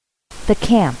The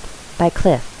Camp by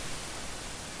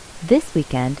Cliff. This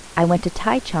weekend, I went to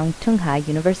Taichung Tunghai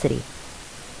University.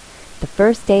 The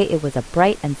first day it was a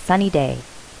bright and sunny day.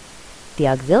 The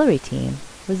auxiliary team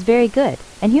was very good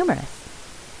and humorous.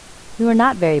 We were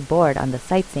not very bored on the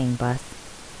sightseeing bus.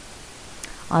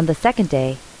 On the second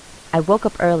day, I woke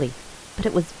up early, but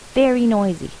it was very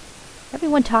noisy.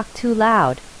 Everyone talked too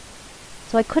loud,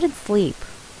 so I couldn't sleep.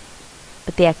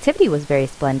 But the activity was very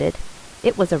splendid.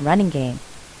 It was a running game.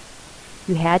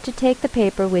 You had to take the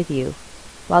paper with you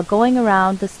while going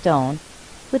around the stone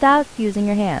without using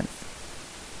your hands.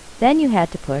 Then you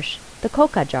had to push the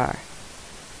coca jar.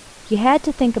 You had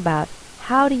to think about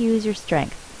how to use your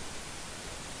strength.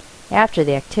 After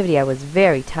the activity, I was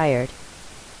very tired.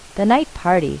 The night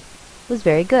party was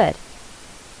very good.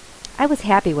 I was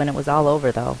happy when it was all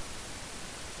over, though.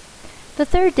 The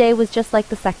third day was just like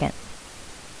the second.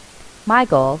 My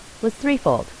goal was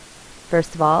threefold.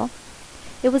 First of all,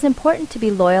 it was important to be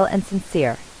loyal and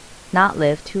sincere, not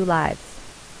live two lives.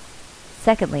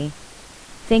 Secondly,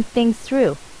 think things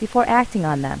through before acting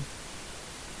on them.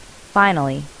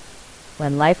 Finally,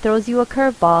 when life throws you a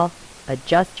curveball,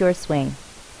 adjust your swing.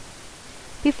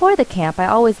 Before the camp, I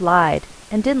always lied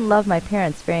and didn't love my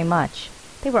parents very much.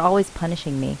 They were always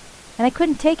punishing me, and I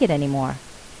couldn't take it anymore.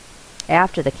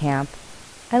 After the camp,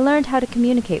 I learned how to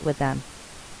communicate with them.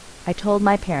 I told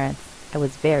my parents I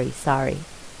was very sorry.